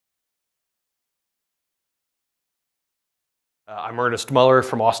I'm Ernest Mueller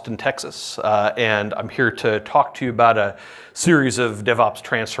from Austin, Texas, and I'm here to talk to you about a series of DevOps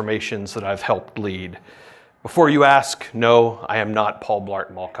transformations that I've helped lead. Before you ask, no, I am not Paul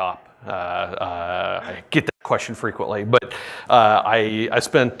Blart Mall Cop. I get that question frequently, but I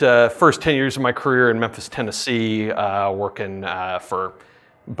spent first 10 years of my career in Memphis, Tennessee, working for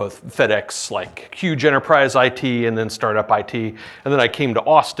both FedEx, like huge enterprise IT, and then startup IT. And then I came to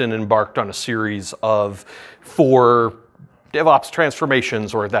Austin and embarked on a series of 4 DevOps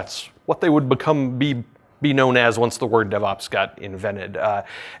transformations, or that's what they would be known as once the word DevOps got invented.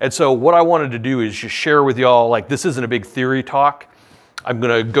 And so what I wanted to do is just share with y'all, like, this isn't a big theory talk. I'm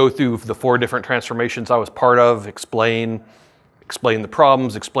gonna go through the 4 different transformations I was part of, explain the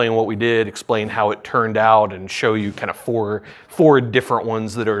problems, explain what we did, explain how it turned out, and show you kind of four different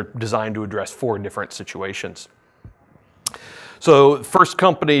ones that are designed to address 4 different situations. So the first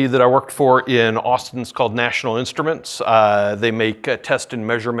company that I worked for in Austin is called National Instruments. They make test and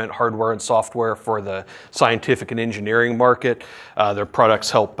measurement hardware and software for the scientific and engineering market. Their products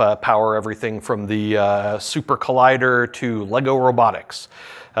help power everything from the Super Collider to Lego robotics.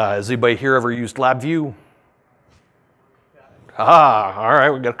 Has anybody here ever used LabVIEW? All right,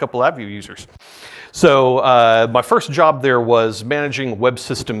 we got a couple LabVIEW users. So my first job there was managing web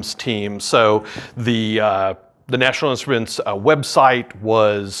systems team. So the National Instruments website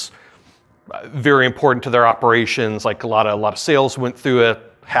was very important to their operations. Like a lot of sales went through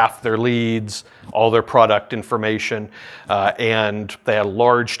it, half their leads, all their product information, and they had a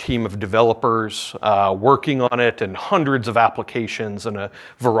large team of developers working on it, and hundreds of applications and a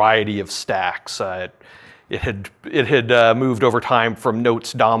variety of stacks. It had moved over time from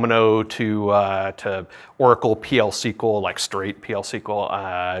Notes Domino to Oracle PL SQL, like straight PL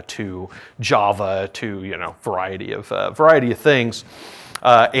SQL, to Java, to variety of things,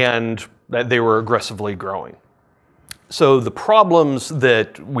 and that they were aggressively growing. So the problems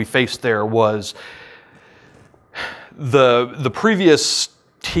that we faced there was the previous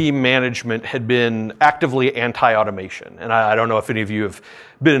team management had been actively anti-automation, and I don't know if any of you have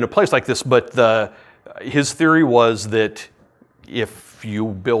been in a place like this, but his theory was that if you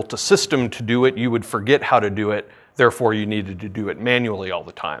built a system to do it, you would forget how to do it. Therefore, you needed to do it manually all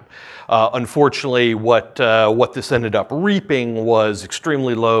the time. Unfortunately, what this ended up reaping was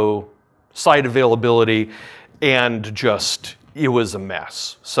extremely low site availability, and just it was a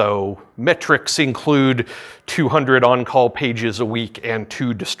mess. So metrics include 200 on-call pages a week and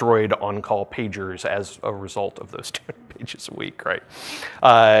 2 destroyed on-call pagers as a result of those 200 pages a week, right?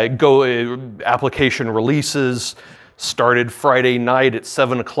 Application releases started Friday night at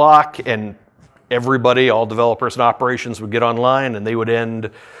 7 o'clock, and everybody, all developers and operations, would get online, and they would end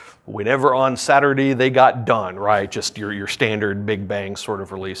whenever on Saturday they got done, right? Just your standard big bang sort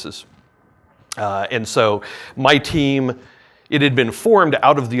of releases. And so my team, it had been formed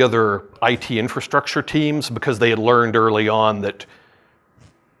out of the other IT infrastructure teams because they had learned early on that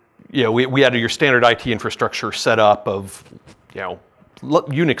we had your standard IT infrastructure set up of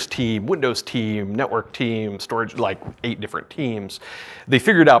Unix team, Windows team, network team, storage, like 8 different teams. They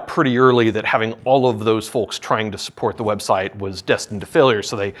figured out pretty early that having all of those folks trying to support the website was destined to failure,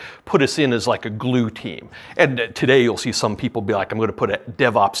 so they put us in as like a glue team. And today you'll see some people be like, I'm going to put a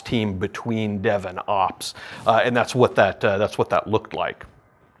DevOps team between Dev and Ops, and that's what that looked like.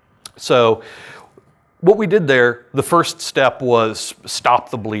 So what we did there, the first step was stop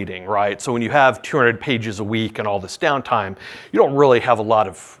the bleeding, right? So when you have 200 pages a week and all this downtime, you don't really have a lot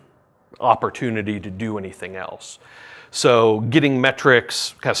of opportunity to do anything else. So getting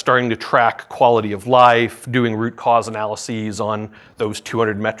metrics, kind of starting to track quality of life, doing root cause analyses on those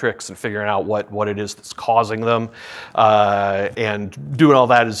 200 metrics and figuring out what it is that's causing them. And doing all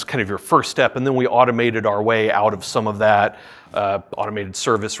that is kind of your first step. And then we automated our way out of some of that. Automated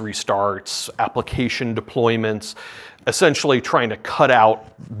service restarts, application deployments, essentially trying to cut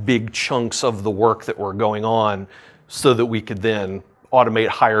out big chunks of the work that were going on so that we could then automate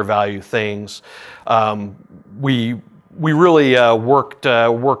higher value things. We really worked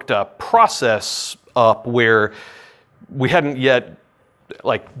a process up where we hadn't yet,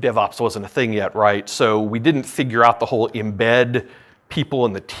 like DevOps wasn't a thing yet, right? So we didn't figure out the whole embed people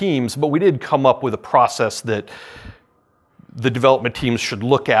in the teams, but we did come up with a process that the development teams should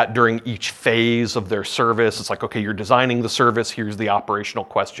look at during each phase of their service. It's like, okay, you're designing the service, here's the operational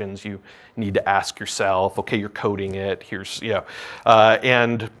questions you need to ask yourself. Okay, you're coding it, here's,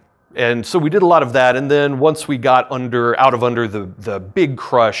 and so we did a lot of that. And then once we got out of under the big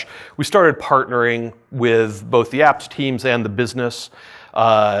crush, we started partnering with both the apps teams and the business.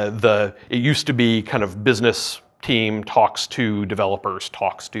 It used to be kind of business team talks to developers,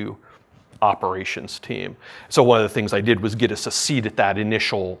 talks to operations team. So one of the things I did was get us a seat at that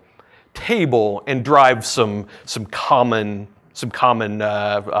initial table and drive some common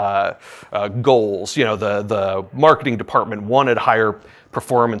goals. You know, the marketing department wanted higher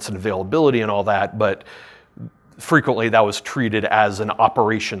performance and availability and all that, but frequently that was treated as an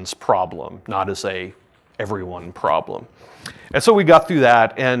operations problem, not as a everyone problem. And so we got through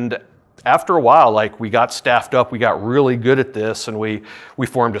that, and after a while, like, we got staffed up, we got really good at this, and we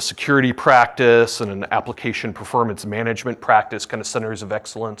formed a security practice and an application performance management practice, kind of centers of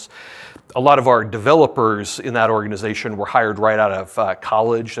excellence. A lot of our developers in that organization were hired right out of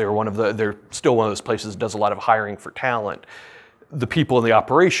college. They're still one of those places that does a lot of hiring for talent. The people in the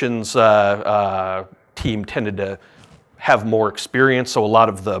operations team tended to have more experience, so a lot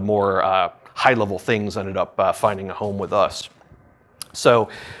of the more high-level things ended up finding a home with us. So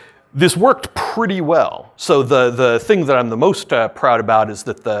this worked pretty well. So the thing that I'm the most proud about is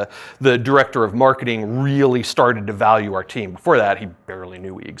that the director of marketing really started to value our team. Before that, he barely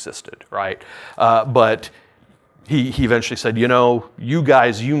knew we existed, right? But he eventually said, you know, you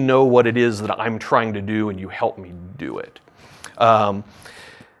guys, you know what it is that I'm trying to do, and you help me do it.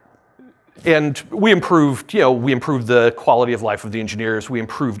 And we improved, you know, we improved the quality of life of the engineers. We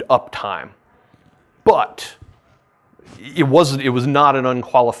improved uptime, but it was not an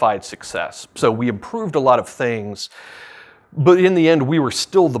unqualified success. So we improved a lot of things, but in the end, we were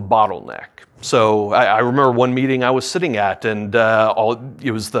still the bottleneck. So I remember one meeting I was sitting at, and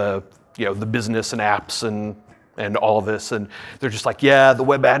it was the business and apps and all of this, and they're just like, yeah, the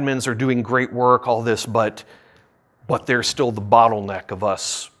web admins are doing great work, all this, but they're still the bottleneck of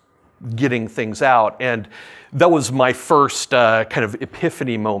us getting things out. And that was my first kind of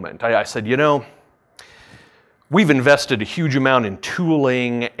epiphany moment. I said, you know, we've invested a huge amount in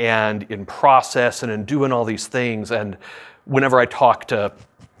tooling and in process and in doing all these things. And whenever I talk to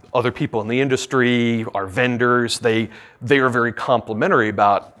other people in the industry, our vendors, they are very complimentary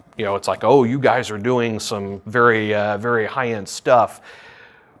about, you know, it's like, oh, you guys are doing some very, very high-end stuff.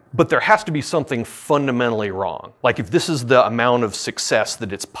 But there has to be something fundamentally wrong. Like, if this is the amount of success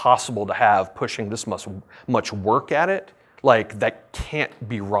that it's possible to have pushing this much work at it, like, that can't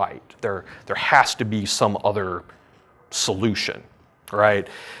be right. There has to be some other solution, right?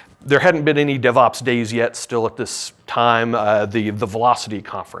 There hadn't been any DevOps days yet still at this time. The Velocity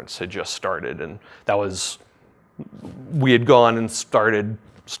conference had just started, and that was, we had gone and started,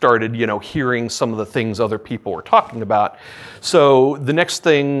 you know, hearing some of the things other people were talking about. So the next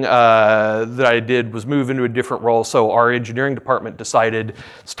thing that I did was move into a different role. So our engineering department decided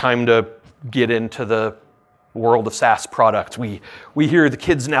it's time to get into the world of SaaS products. We hear the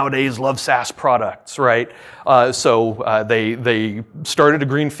kids nowadays love SaaS products, right? So they started a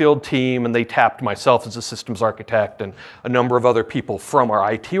greenfield team, and they tapped myself as a systems architect and a number of other people from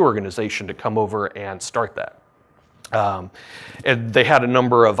our IT organization to come over and start that. And they had a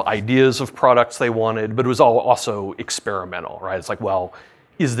number of ideas of products they wanted, but it was all also experimental, right? It's like, well,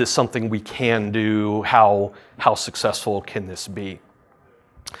 is this something we can do? How successful can this be?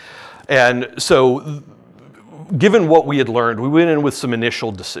 And so, given what we had learned, we went in with some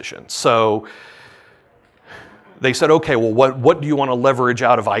initial decisions. So they said, okay, well, what do you want to leverage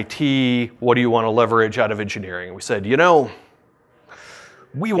out of IT? What do you want to leverage out of engineering? And we said, you know,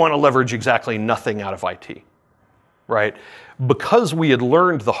 we want to leverage exactly nothing out of IT, right? Because we had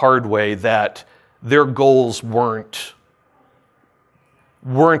learned the hard way that their goals weren't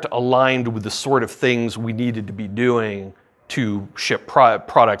aligned with the sort of things we needed to be doing to ship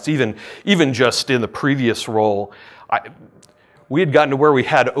products. Even just in the previous role, we had gotten to where we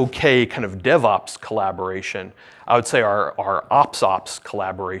had okay kind of DevOps collaboration. I would say our ops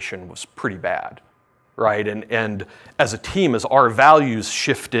collaboration was pretty bad, right? And as a team, as our values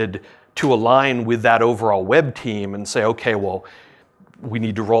shifted to align with that overall web team and say, okay, well, we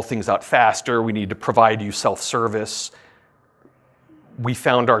need to roll things out faster, we need to provide you self-service, we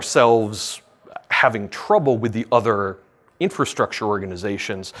found ourselves having trouble with the other infrastructure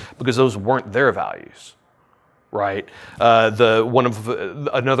organizations because those weren't their values, right? Another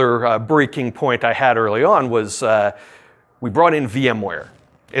breaking point I had early on was we brought in VMware.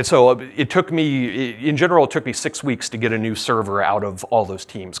 And so it took me, in general, it took me 6 weeks to get a new server out of all those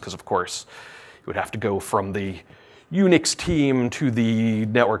teams, because of course, you would have to go from the Unix team to the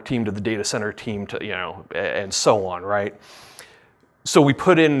network team to the data center team to, you know, and so on, right? So we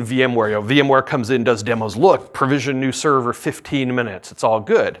put in VMware. You know, VMware comes in, does demos. Look, provision new server, 15 minutes. It's all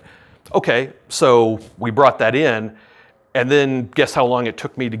good. Okay, so we brought that in, and then guess how long it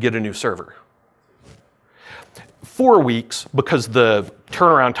took me to get a new server? 4 weeks, because the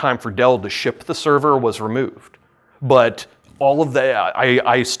turnaround time for Dell to ship the server was removed. But all of the,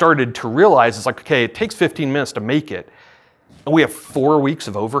 I started to realize, it's like, okay, it takes 15 minutes to make it, and we have 4 weeks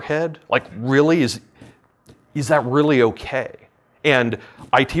of overhead. Like, really, is that really okay? And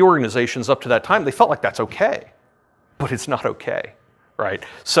IT organizations up to that time, they felt like that's okay, but it's not okay, right?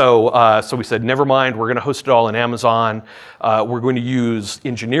 So, so we said, never mind, we're gonna host it all in Amazon. We're going to use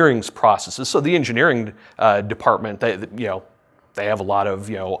engineering's processes. So the engineering department, they have a lot of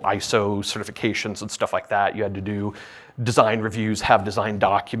ISO certifications and stuff like that. You had to do design reviews, have design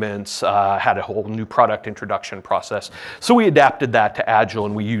documents, had a whole new product introduction process. So we adapted that to Agile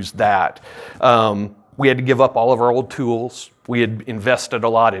and we used that. We had to give up all of our old tools. We had invested a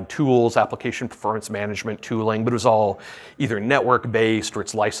lot in tools, application performance management tooling, but it was all either network-based or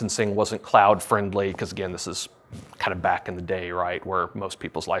its licensing wasn't cloud-friendly, because again, this is kind of back in the day, right, where most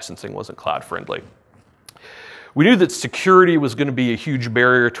people's licensing wasn't cloud-friendly. We knew that security was going to be a huge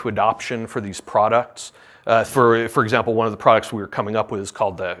barrier to adoption for these products. For example, one of the products we were coming up with is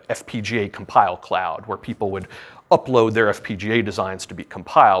called the FPGA Compile Cloud, where people would upload their FPGA designs to be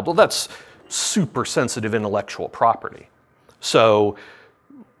compiled. Well, that's super sensitive intellectual property. So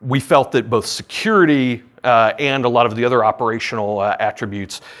we felt that both security and a lot of the other operational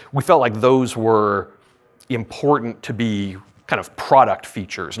attributes, we felt like those were important to be kind of product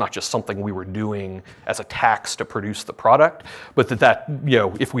features, not just something we were doing as a tax to produce the product, but that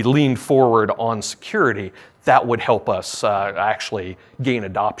if we leaned forward on security, that would help us actually gain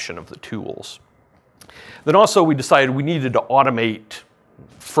adoption of the tools. Then also we decided we needed to automate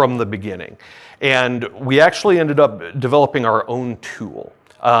from the beginning. And we actually ended up developing our own tool.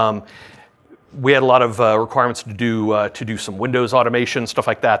 We had a lot of requirements to do some Windows automation, stuff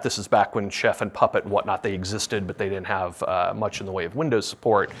like that. This is back when Chef and Puppet and whatnot, they existed, but they didn't have much in the way of Windows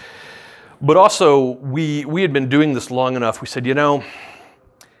support. But also, we had been doing this long enough, we said,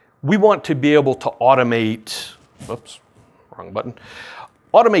 we want to be able to automate, oops, wrong button,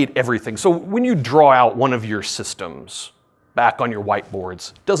 automate everything. So when you draw out one of your systems back on your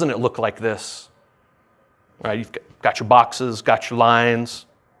whiteboards, doesn't it look like this? Right, you've got your boxes, got your lines,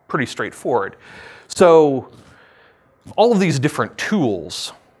 pretty straightforward. So all of these different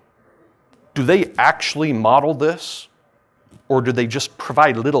tools, do they actually model this? Or do they just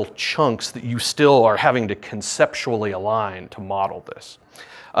provide little chunks that you still are having to conceptually align to model this?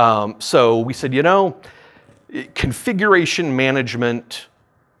 So we said, configuration management,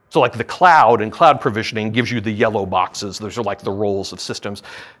 so like the cloud and cloud provisioning gives you the yellow boxes. Those are like the roles of systems.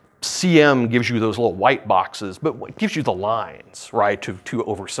 CM gives you those little white boxes, but it gives you the lines, right, to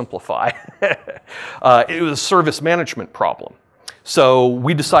oversimplify. It was a service management problem. So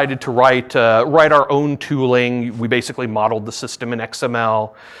we decided to write our own tooling. We basically modeled the system in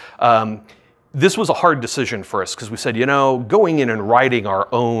XML. This was a hard decision for us because we said, going in and writing our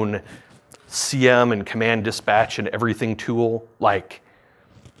own CM and command dispatch and everything tool,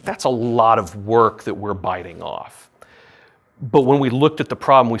 that's a lot of work that we're biting off. But when we looked at the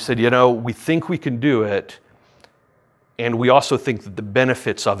problem, we said, we think we can do it, and we also think that the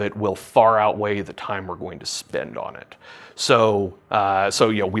benefits of it will far outweigh the time we're going to spend on it. So,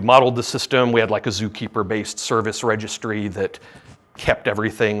 we modeled the system. We had like a Zookeeper-based service registry that kept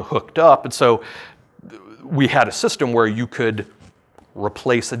everything hooked up. And so we had a system where you could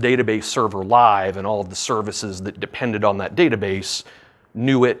replace a database server live, and all of the services that depended on that database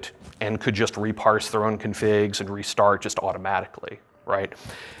knew it and could just reparse their own configs and restart just automatically, right?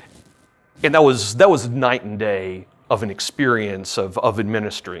 And that was night and day of an experience of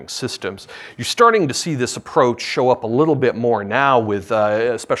administering systems. You're starting to see this approach show up a little bit more now with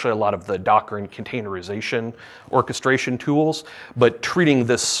especially a lot of the Docker and containerization orchestration tools, but treating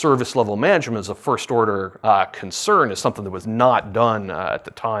this service level management as a first order concern is something that was not done at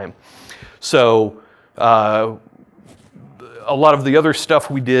the time. So a lot of the other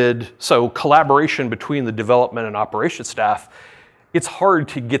stuff we did, so collaboration between the development and operations staff, it's hard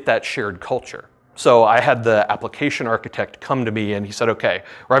to get that shared culture. So I had the application architect come to me and he said, okay,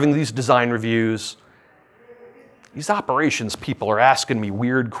 we're having these design reviews. These operations people are asking me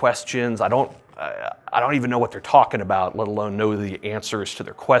weird questions. I don't even know what they're talking about, let alone know the answers to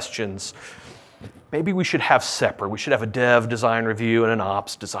their questions. Maybe we should have separate. We should have a dev design review and an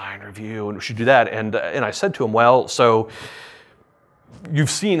ops design review, and we should do that. And I said to him, well, so you've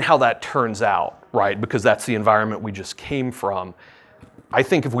seen how that turns out, right? Because that's the environment we just came from. I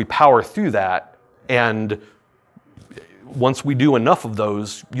think if we power through that, and once we do enough of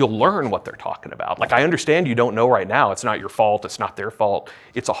those, you'll learn what they're talking about. Like, I understand you don't know right now. It's not your fault. It's not their fault.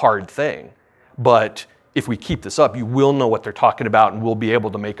 It's a hard thing. But if we keep this up, you will know what they're talking about, and we'll be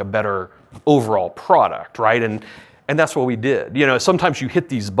able to make a better overall product, right? And that's what we did. Sometimes you hit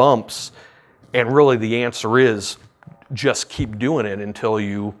these bumps, and really the answer is, just keep doing it until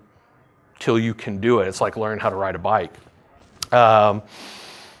you can do it. It's like learning how to ride a bike.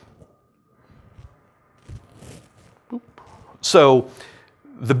 So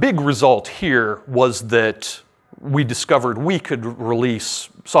the big result here was that we discovered we could release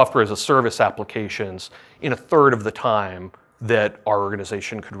software as a service applications in a third of the time that our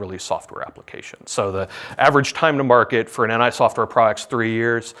organization could release software applications. So the average time to market for an NI software product is 3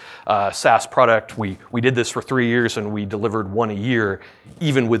 years. SaaS product, we did this for 3 years and we delivered 1 a year,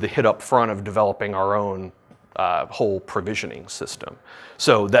 even with the hit up front of developing our own whole provisioning system.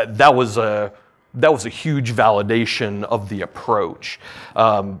 So that was a huge validation of the approach.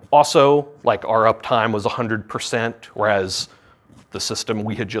 Also, like our uptime was 100%, whereas the system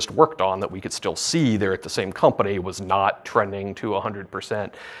we had just worked on that we could still see there at the same company was not trending to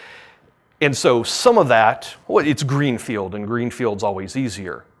 100%. And so some of that, well, it's greenfield, and greenfield's always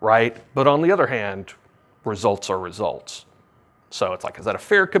easier, right? But on the other hand, results are results. So it's like, is that a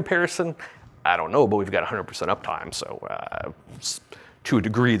fair comparison? I don't know, but we've got 100% uptime, so to a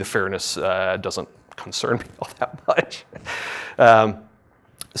degree, the fairness doesn't concern me all that much.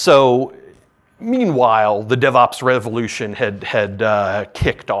 So meanwhile, the DevOps revolution had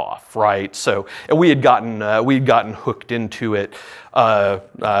kicked off, right? So, and we had gotten hooked into it, kind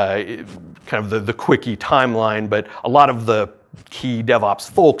of the quickie timeline. But a lot of the key DevOps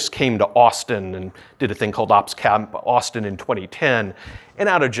folks came to Austin and did a thing called Ops Camp Austin in 2010. And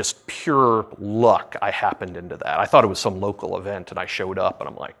out of just pure luck, I happened into that. I thought it was some local event, and I showed up, and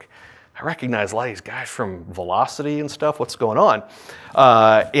I'm like, I recognize a lot of these guys from Velocity and stuff. What's going on?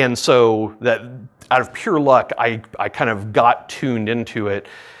 And so that out of pure luck, I kind of got tuned into it.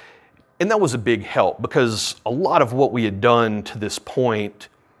 And that was a big help because a lot of what we had done to this point,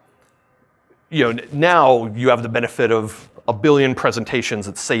 you know, now you have the benefit of a billion presentations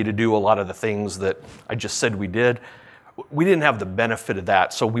that say to do a lot of the things that I just said we did. We didn't have the benefit of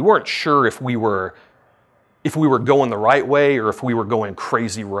that. So we weren't sure if we were going the right way or if we were going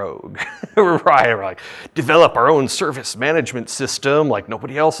crazy rogue. Right, we're like, develop our own service management system, like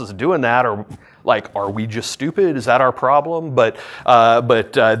nobody else is doing that, or like, are we just stupid? Is that our problem? But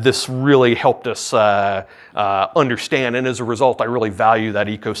this really helped us understand, and as a result, I really value that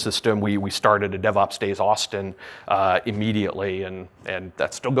ecosystem. We started a DevOps Days Austin immediately, and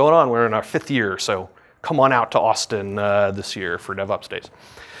that's still going on. We're in our 5th year, so come on out to Austin this year for DevOps Days.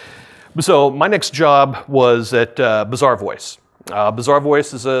 So my next job was at Bazaarvoice.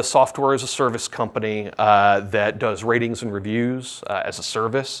 Bazaarvoice is a software as a service company that does ratings and reviews as a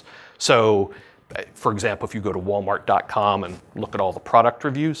service. So, for example, if you go to walmart.com and look at all the product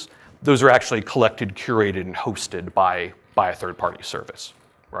reviews, those are actually collected, curated, and hosted by a third-party service,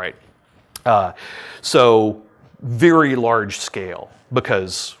 right? So very large scale,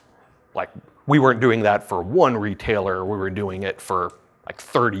 because like we weren't doing that for one retailer, we were doing it for like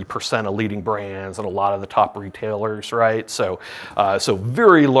 30% of leading brands and a lot of the top retailers, right? So, so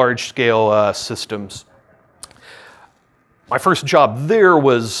very large scale systems. My first job there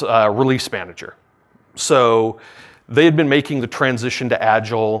was release manager. So they had been making the transition to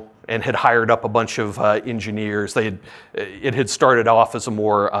Agile and had hired up a bunch of engineers. It had started off as a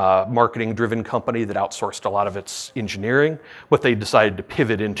more marketing-driven company that outsourced a lot of its engineering, but they decided to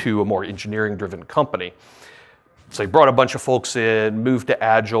pivot into a more engineering-driven company. So they brought a bunch of folks in, moved to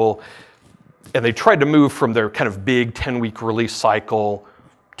Agile, and they tried to move from their kind of big 10-week release cycle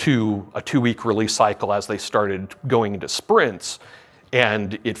to a 2-week release cycle as they started going into sprints,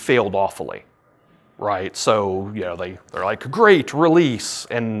 and it failed awfully, right? So, you know, they're like, great, release,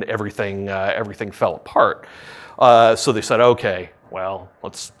 and everything fell apart. So they said, okay, well,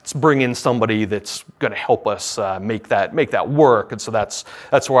 let's bring in somebody that's going to help us make that work. And so that's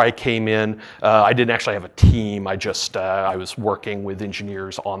where I came in. I didn't actually have a team. I was working with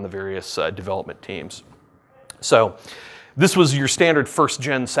engineers on the various development teams. So this was your standard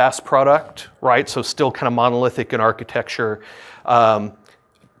first-gen SaaS product, right? So still kind of monolithic in architecture. A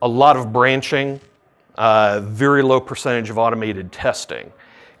lot of branching, very low percentage of automated testing.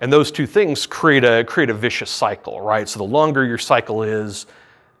 And those two things create a vicious cycle, right? So the longer your cycle is,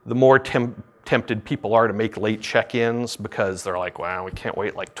 the more tempted people are to make late check-ins because they're like, wow, we can't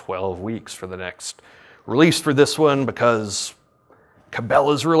wait like 12 weeks for the next release for this one because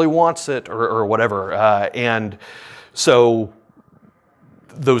Cabela's really wants it or whatever. And so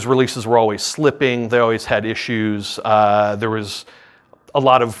those releases were always slipping. They always had issues. There was a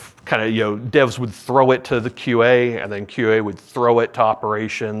lot of kind of, you know, devs would throw it to the QA and then QA would throw it to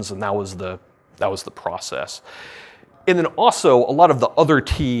operations, and that was the process. And then also a lot of the other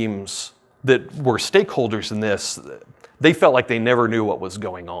teams that were stakeholders in this, they felt like they never knew what was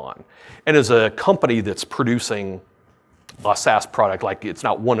going on. And as a company that's producing a SaaS product, like it's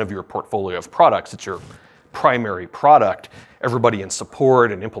not one of your portfolio of products, it's your primary product, everybody in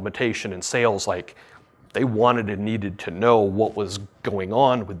support and implementation and sales, like they wanted and needed to know what was going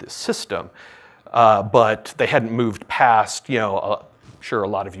on with this system. But they hadn't moved past, sure, a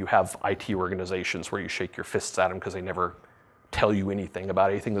lot of you have IT organizations where you shake your fists at them because they never tell you anything about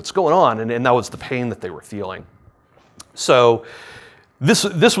anything that's going on, and that was the pain that they were feeling. So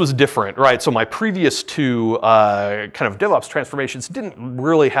this was different, right? So my previous two kind of DevOps transformations didn't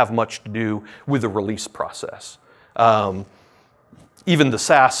really have much to do with the release process. Even the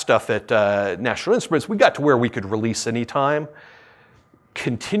SaaS stuff at National Instruments, we got to where we could release anytime.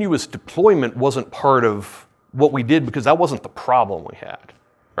 Continuous deployment wasn't part of what we did because that wasn't the problem we had,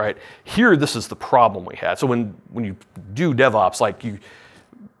 right? Here, this is the problem we had. So when you do DevOps, like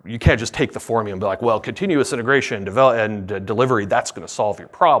you can't just take the formula and be like, well, continuous integration and delivery, that's going to solve your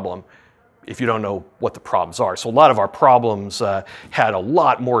problem if you don't know what the problems are. So a lot of our problems had a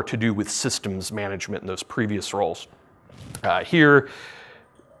lot more to do with systems management in those previous roles. Here,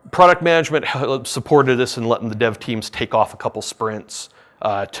 product management supported us in letting the dev teams take off a couple sprints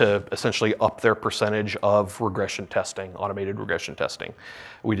to essentially up their percentage of regression testing, automated regression testing.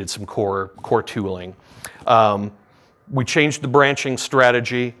 We did some core tooling. We changed the branching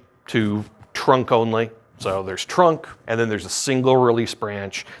strategy to trunk only. So there's trunk, and then there's a single release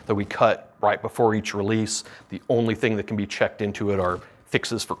branch that we cut right before each release. The only thing that can be checked into it are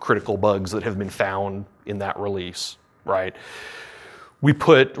fixes for critical bugs that have been found in that release, right? We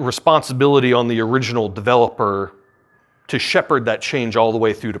put responsibility on the original developer to shepherd that change all the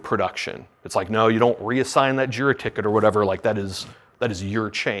way through to production. It's like, no, you don't reassign that JIRA ticket or whatever, like that is your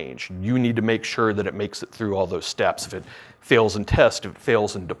change. You need to make sure that it makes it through all those steps. If it fails in test, if it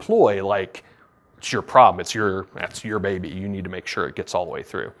fails in deploy, like it's your problem, that's your baby. You need to make sure it gets all the way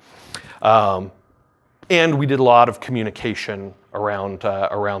through. And we did a lot of communication around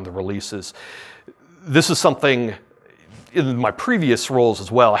the releases. This is something in my previous roles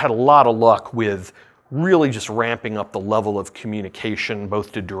as well. I had a lot of luck with really just ramping up the level of communication,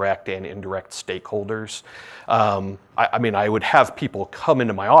 both to direct and indirect stakeholders. I mean, I would have people come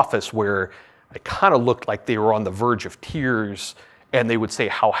into my office where I kind of looked like they were on the verge of tears, and they would say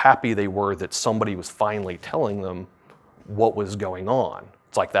how happy they were that somebody was finally telling them what was going on.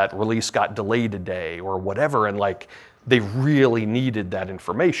 It's like that release got delayed a day or whatever, and like they really needed that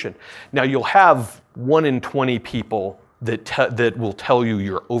information. Now you'll have 1 in 20 people that will tell you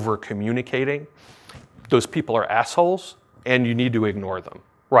you're over communicating. Those people are assholes, and you need to ignore them.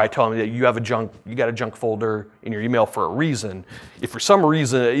 Right? Tell them that you got a junk folder in your email for a reason. If for some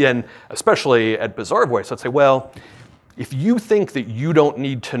reason, and especially at Bazaarvoice, I'd say, well, if you think that you don't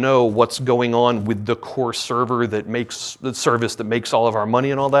need to know what's going on with the core server that makes the service that makes all of our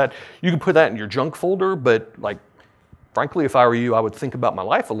money and all that, you can put that in your junk folder. But like, frankly, if I were you, I would think about my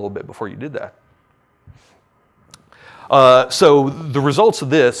life a little bit before you did that. So the results of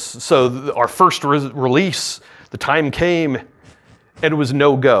this, so our first release, the time came and it was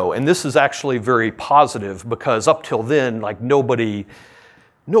no go. And this is actually very positive because up till then, like nobody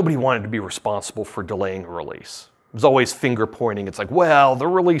wanted to be responsible for delaying a release. It was always finger pointing. It's like, well, the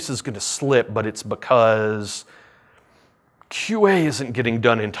release is going to slip, but it's because QA isn't getting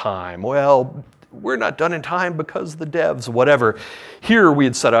done in time. Well, we're not done in time because the devs, whatever. Here we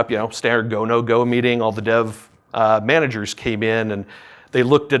had set up, standard go, no go meeting. All the dev managers came in and they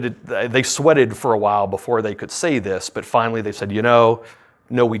looked at it, they sweated for a while before they could say this, but finally they said, no,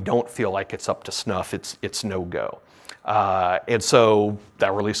 we don't feel like it's up to snuff, it's no go. And so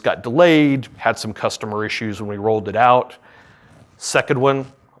that release got delayed, had some customer issues when we rolled it out. Second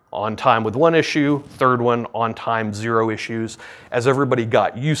one, on time with one issue. Third one, on time, 0 issues. As everybody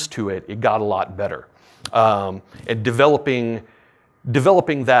got used to it, it got a lot better. And developing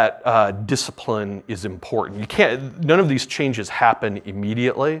that discipline is important. None of these changes happen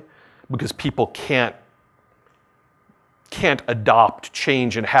immediately because people can't adopt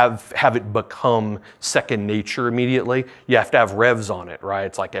change and have it become second nature immediately. You have to have revs on it, right?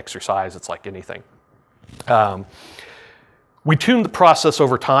 It's like exercise, it's like anything. We tuned the process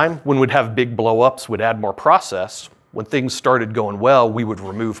over time. When we'd have big blow-ups, we'd add more process. When things started going well, we would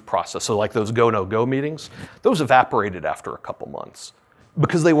remove process. So like those go, no go meetings, those evaporated after a couple months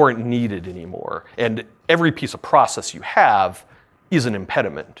because they weren't needed anymore. And every piece of process you have is an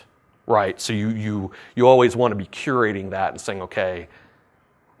impediment, right? So you always want to be curating that and saying, okay,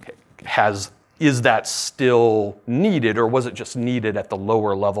 is that still needed, or was it just needed at the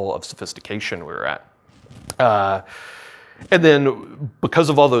lower level of sophistication we were at? And then because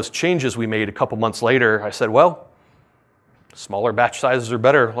of all those changes we made a couple months later, I said, well, smaller batch sizes are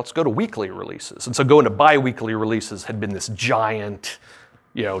better. Let's go to weekly releases. And so going to bi-weekly releases had been this giant,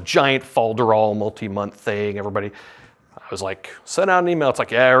 giant falderall multi-month thing. Everybody, I was like, send out an email. It's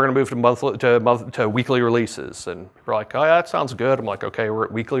like, yeah, we're going to move to weekly releases. And people are like, oh, yeah, that sounds good. I'm like, okay, we're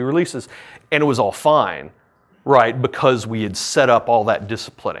at weekly releases. And it was all fine, right? Because we had set up all that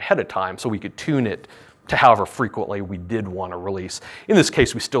discipline ahead of time so we could tune it to however frequently we did want to release. In this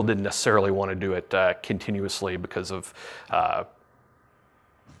case, we still didn't necessarily want to do it continuously because of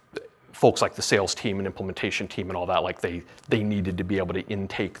folks like the sales team and implementation team and all that. Like they needed to be able to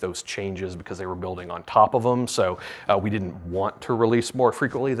intake those changes because they were building on top of them. So we didn't want to release more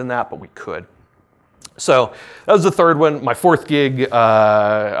frequently than that, but we could. So that was the third one. My fourth gig,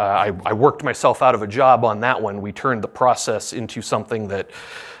 I worked myself out of a job on that one. We turned the process into something that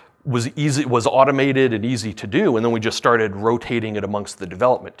was easy, was automated and easy to do, and then we just started rotating it amongst the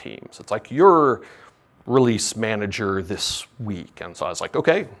development teams. It's like, you're release manager this week. And so I was like,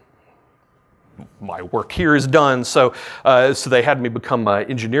 okay, my work here is done. So they had me become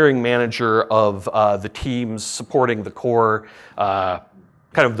engineering manager of the teams supporting the core, kind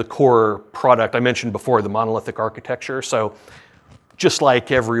of the core product. I mentioned before the monolithic architecture. So just like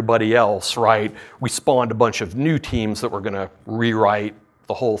everybody else, right, we spawned a bunch of new teams that were going to rewrite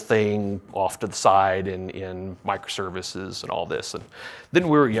the whole thing off to the side in microservices and all this. And then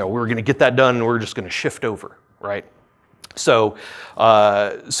we were going to get that done, and we were just going to shift over, right? So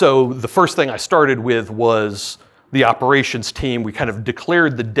the first thing I started with was the operations team. We kind of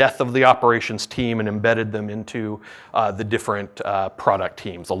declared the death of the operations team and embedded them into the different product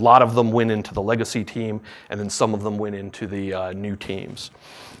teams. A lot of them went into the legacy team, and then some of them went into the new teams.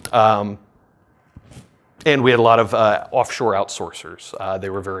 And we had a lot of offshore outsourcers.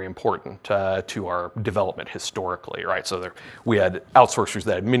 They were very important to our development historically, right? So we had outsourcers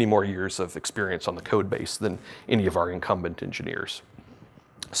that had many more years of experience on the code base than any of our incumbent engineers.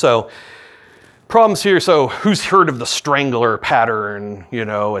 So problems here. So who's heard of the strangler pattern,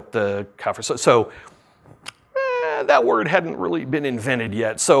 at the conference? So that word hadn't really been invented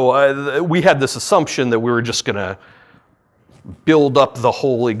yet. So we had this assumption that we were just going to build up the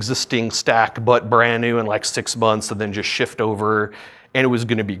whole existing stack, but brand new in like 6 months, and then just shift over, and it was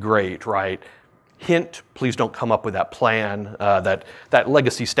going to be great, right? Hint, please don't come up with that plan. That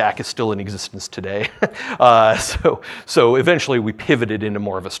legacy stack is still in existence today. So eventually we pivoted into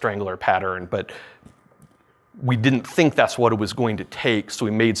more of a strangler pattern, but we didn't think that's what it was going to take, so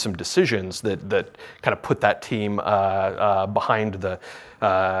we made some decisions that kind of put that team behind the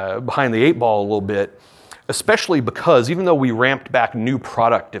 8 ball a little bit. Especially because even though we ramped back new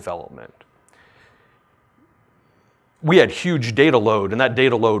product development, we had huge data load, and that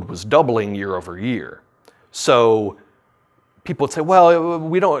data load was doubling year over year. So people would say, well,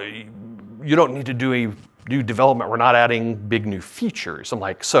 you don't need to do new development. We're not adding big new features. I'm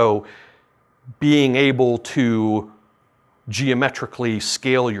like, so being able to geometrically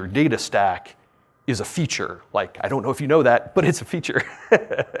scale your data stack is a feature. Like, I don't know if you know that, but it's a feature.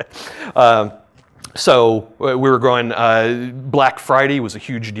 So we were growing. Black Friday was a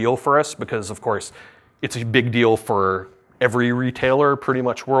huge deal for us because, of course, it's a big deal for every retailer pretty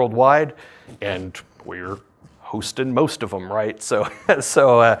much worldwide, and we're hosting most of them, right? So that's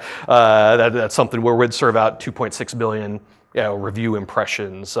something where we'd serve out 2.6 billion review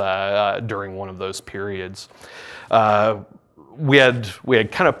impressions during one of those periods. We had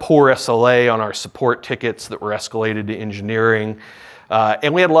kind of poor SLA on our support tickets that were escalated to engineering,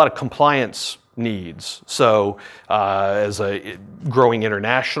 and we had a lot of compliance needs. So as a growing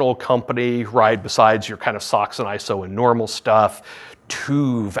international company, right, besides your kind of SOX and ISO and normal stuff,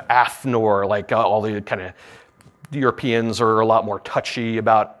 TÜV, AFNOR, like all the kind of Europeans are a lot more touchy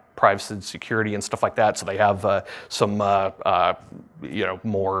about privacy and security and stuff like that. So they have some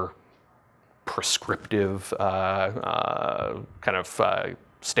more prescriptive kind of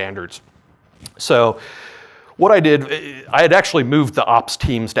standards. So what I did, I had actually moved the ops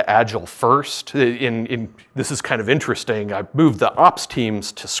teams to Agile first. This is kind of interesting. I moved the ops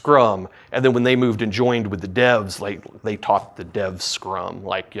teams to Scrum, and then when they moved and joined with the devs, like they taught the devs Scrum.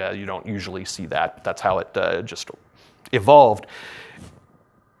 Like, you don't usually see that. That's how it just evolved.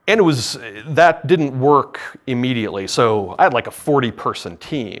 And that didn't work immediately. So I had like a 40-person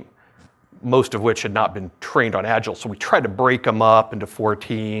team, most of which had not been trained on Agile. So we tried to break them up into 4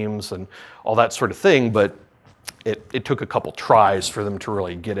 teams and all that sort of thing, but it took a couple tries for them to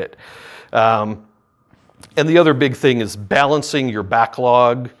really get it. And the other big thing is balancing your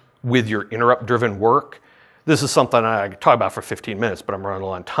backlog with your interrupt-driven work. This is something I could talk about for 15 minutes, but I'm running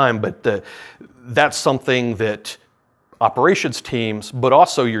low on time. But that's something that operations teams, but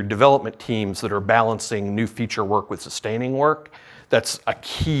also your development teams that are balancing new feature work with sustaining work. That's a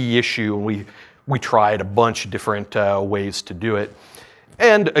key issue, and we tried a bunch of different ways to do it.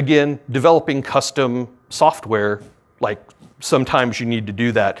 And again, developing custom software, like sometimes you need to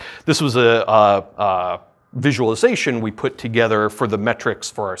do that. This was a visualization we put together for the metrics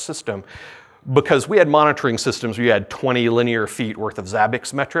for our system, because we had monitoring systems where you had 20 linear feet worth of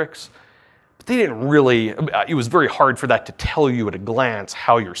Zabbix metrics. But they didn't really, it was very hard for that to tell you at a glance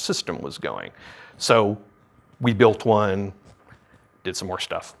how your system was going. So we built one, did some more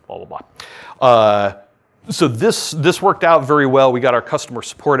stuff, blah, blah, blah. So this worked out very well. We got our customer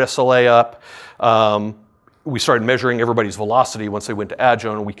support SLA up. We started measuring everybody's velocity once they went to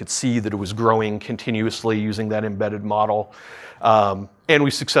Agile, and we could see that it was growing continuously using that embedded model. And we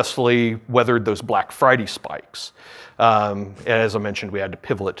successfully weathered those Black Friday spikes. And as I mentioned, we had to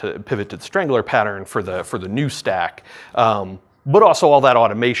pivot to the strangler pattern for the new stack. But also all that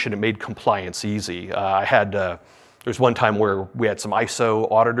automation, it made compliance easy. There's one time where we had some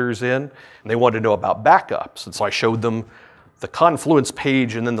ISO auditors in, and they wanted to know about backups. And so I showed them the Confluence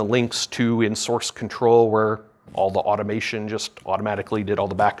page and then the links to in source control where all the automation just automatically did all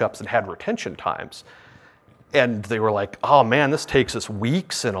the backups and had retention times. And they were like, oh man, this takes us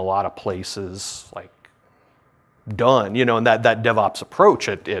weeks in a lot of places, like done, you know, and that DevOps approach,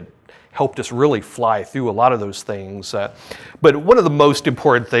 it helped us really fly through a lot of those things. But one of the most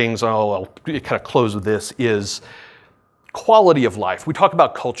important things, I'll kind of close with this, is quality of life. We talk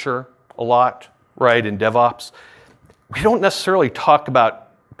about culture a lot, right, in DevOps. We don't necessarily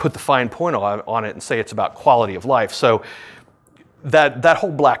put the fine point on it and say it's about quality of life. So that whole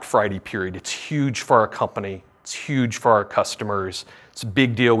Black Friday period, it's huge for our company. It's huge for our customers. It's a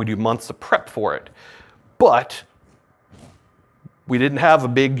big deal. We do months of prep for it. But we didn't have a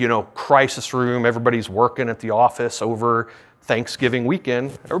big, crisis room. Everybody's working at the office over Thanksgiving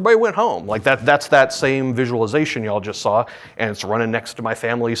weekend. Everybody went home. Like that's that same visualization y'all just saw, and it's running next to my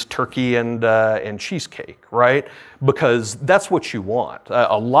family's turkey and cheesecake, right? Because that's what you want.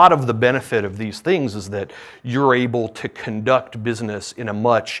 A lot of the benefit of these things is that you're able to conduct business in a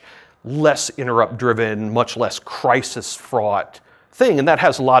much less interrupt-driven, much less crisis-fraught thing, and that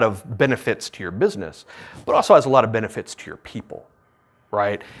has a lot of benefits to your business, but also has a lot of benefits to your people,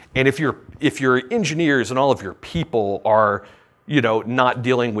 right? And if your engineers and all of your people are, not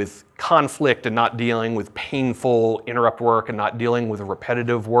dealing with conflict and not dealing with painful interrupt work and not dealing with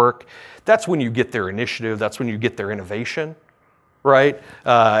repetitive work, that's when you get their initiative, that's when you get their innovation, right?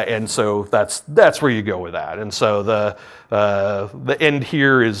 And so that's where you go with that. And so the end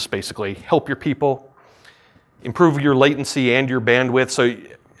here is basically help your people, improve your latency and your bandwidth. So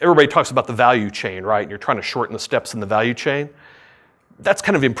everybody talks about the value chain, right? And you're trying to shorten the steps in the value chain. That's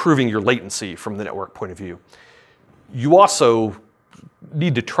kind of improving your latency from the network point of view. You also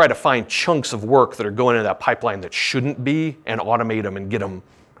need to try to find chunks of work that are going into that pipeline that shouldn't be and automate them and get them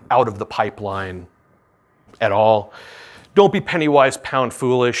out of the pipeline at all. Don't be penny wise, pound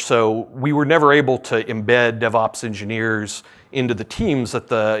foolish. So we were never able to embed DevOps engineers into the teams in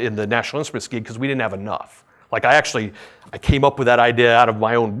the National Instruments gig because we didn't have enough. Like I came up with that idea out of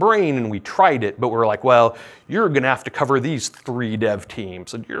my own brain and we tried it, but we were like, well, you're gonna have to cover these 3 dev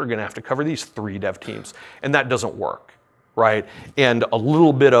teams and you're gonna have to cover these 3 dev teams. And that doesn't work, right? And a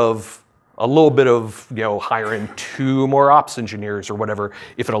little bit of hiring 2 more ops engineers or whatever,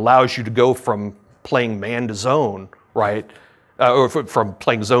 if it allows you to go from playing man to zone, right? Or from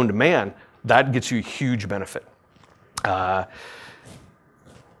playing zone to man, that gets you a huge benefit.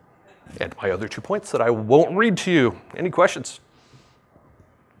 And my other 2 points that I won't read to you. Any questions?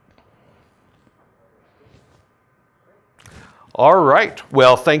 All right.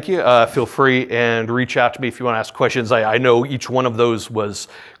 Well, thank you. Feel free and reach out to me if you want to ask questions. I know each one of those was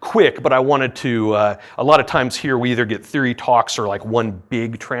quick, but I wanted to, a lot of times here we either get theory talks or like one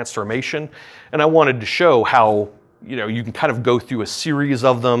big transformation. And I wanted to show how, you can kind of go through a series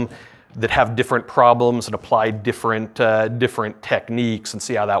of them that have different problems and apply different techniques and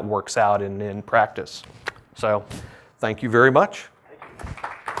see how that works out in practice. So thank you very much. Thank you.